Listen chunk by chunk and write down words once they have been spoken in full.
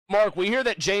Mark, we hear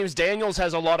that James Daniels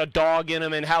has a lot of dog in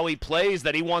him and how he plays,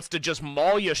 that he wants to just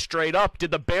maul you straight up.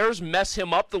 Did the Bears mess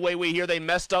him up the way we hear they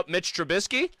messed up Mitch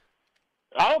Trubisky?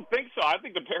 I don't think so. I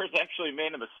think the Bears actually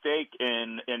made a mistake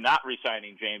in not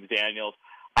re-signing James Daniels.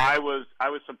 I was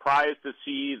surprised to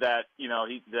see that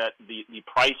that the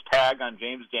price tag on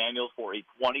James Daniels for a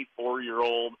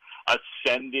 24-year-old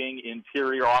ascending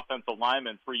interior offensive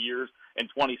lineman, 3 years and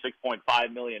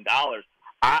 $26.5 million.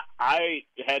 I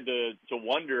had to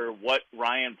wonder what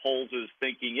Ryan Poles'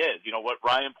 thinking is. What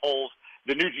Ryan Poles,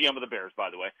 the new GM of the Bears, by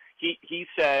the way, he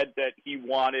said that he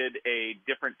wanted a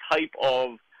different type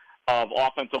of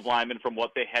offensive lineman from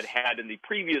what they had in the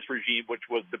previous regime, which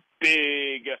was the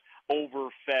big,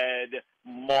 overfed,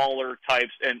 mauler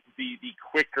types and the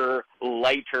quicker,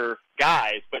 lighter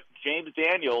guys. But James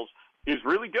Daniels is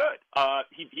really good.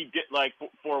 He did,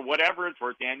 for whatever it's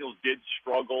worth, Daniels did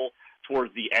struggle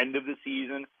towards the end of the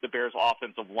season. The Bears'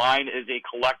 offensive line is a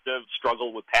collective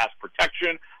struggle with pass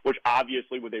protection, which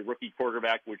obviously with a rookie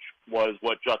quarterback, which was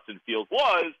what Justin Fields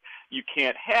was, you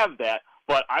can't have that.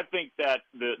 But I think that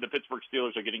the Pittsburgh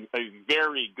Steelers are getting a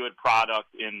very good product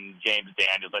in James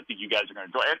Daniels. I think you guys are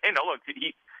going to enjoy it. And look,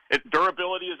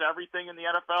 durability is everything in the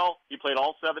NFL. He played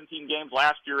all 17 games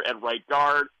last year at right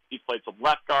guard. He's played some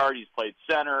left guard. He's played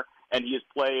center. And he has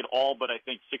played all but, I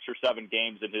think, 6 or 7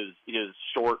 games in his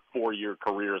short 4-year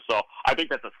career. So I think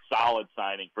that's a solid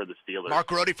signing for the Steelers. Mark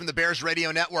Grote from the Bears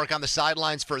Radio Network on the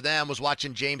sidelines for them was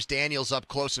watching James Daniels up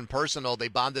close and personal. They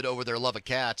bonded over their love of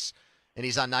cats. And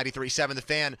he's on 93.7 The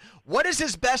Fan. What is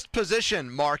his best position,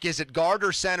 Mark? Is it guard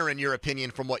or center, in your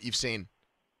opinion, from what you've seen?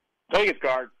 I think it's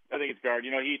guard.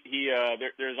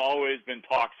 There's always been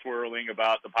talk swirling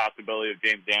about the possibility of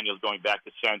James Daniels going back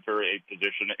to center, a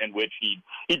position in which he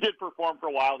did perform for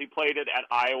a while. He played it at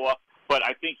Iowa, but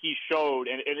I think he showed,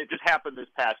 and it just happened this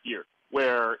past year,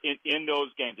 where in those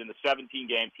games, in the 17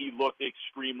 games, he looked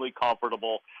extremely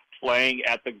comfortable playing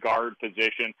at the guard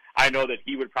position. I know that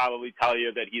he would probably tell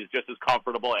you that he's just as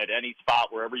comfortable at any spot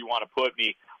wherever you want to put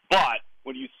me. But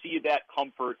when you see that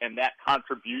comfort and that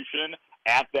contribution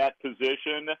at that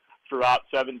position throughout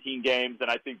 17 games, then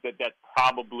I think that that's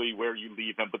probably where you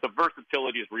leave him. But the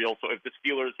versatility is real. So if the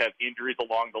Steelers have injuries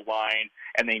along the line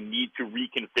and they need to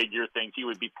reconfigure things, he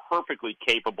would be perfectly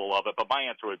capable of it. But my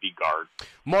answer would be guard.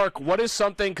 Mark, what is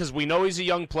something, because we know he's a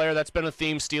young player, that's been a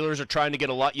theme. Steelers are trying to get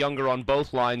a lot younger on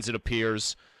both lines, it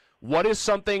appears. What is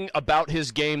something about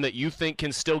his game that you think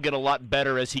can still get a lot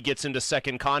better as he gets into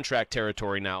second contract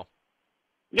territory now?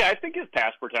 Yeah, I think his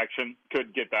pass protection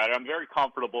could get better. I'm very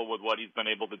comfortable with what he's been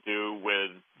able to do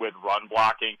with run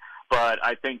blocking. But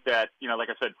I think that, like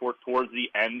I said, towards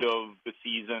the end of the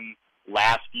season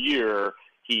last year,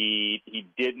 he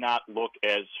did not look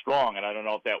as strong. And I don't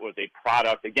know if that was a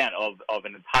product, again, of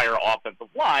an entire offensive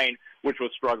line, which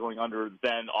was struggling under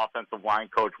then offensive line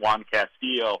coach Juan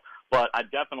Castillo. But I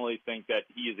definitely think that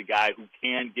he is a guy who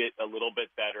can get a little bit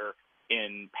better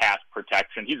in pass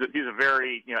protection. He's a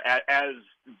very, as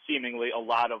seemingly a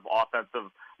lot of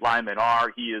offensive linemen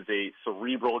are, he is a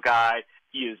cerebral guy.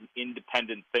 He is an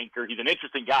independent thinker. He's an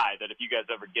interesting guy that if you guys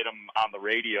ever get him on the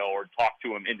radio or talk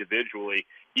to him individually,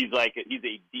 he's a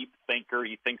deep thinker.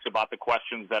 He thinks about the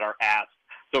questions that are asked,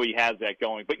 so he has that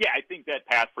going. But yeah, I think that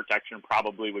pass protection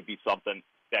probably would be something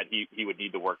that he would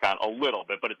need to work on a little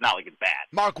bit, but it's not like it's bad.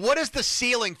 Mark, what is the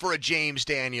ceiling for a James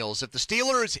Daniels? If the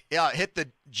Steelers hit the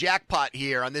jackpot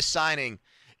here on this signing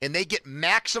and they get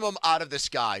maximum out of this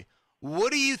guy,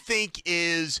 what do you think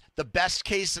is the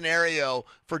best-case scenario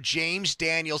for James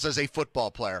Daniels as a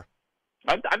football player?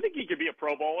 I think he could be a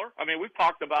Pro Bowler. I mean, we've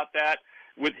talked about that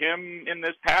with him in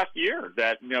this past year,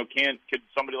 that, could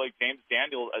somebody like James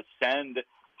Daniels ascend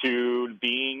to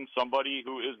being somebody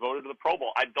who is voted to the Pro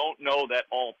Bowl. I don't know that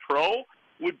All-Pro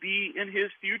would be in his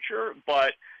future,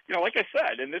 but, like I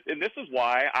said, and this is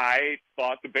why I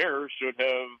thought the Bears should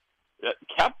have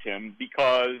kept him,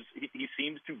 because he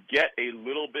seems to get a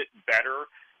little bit better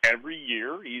every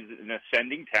year. He's an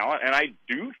ascending talent, and I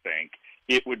do think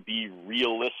it would be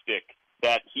realistic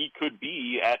that he could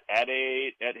be at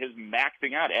his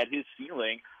maxing out, at his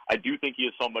ceiling. I do think he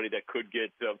is somebody that could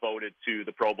get voted to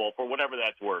the Pro Bowl for whatever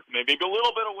that's worth. Maybe a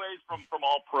little bit away from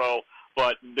All-Pro,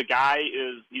 but the guy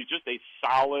he's just a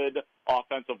solid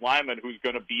offensive lineman who's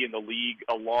going to be in the league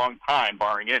a long time,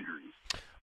 barring injuries.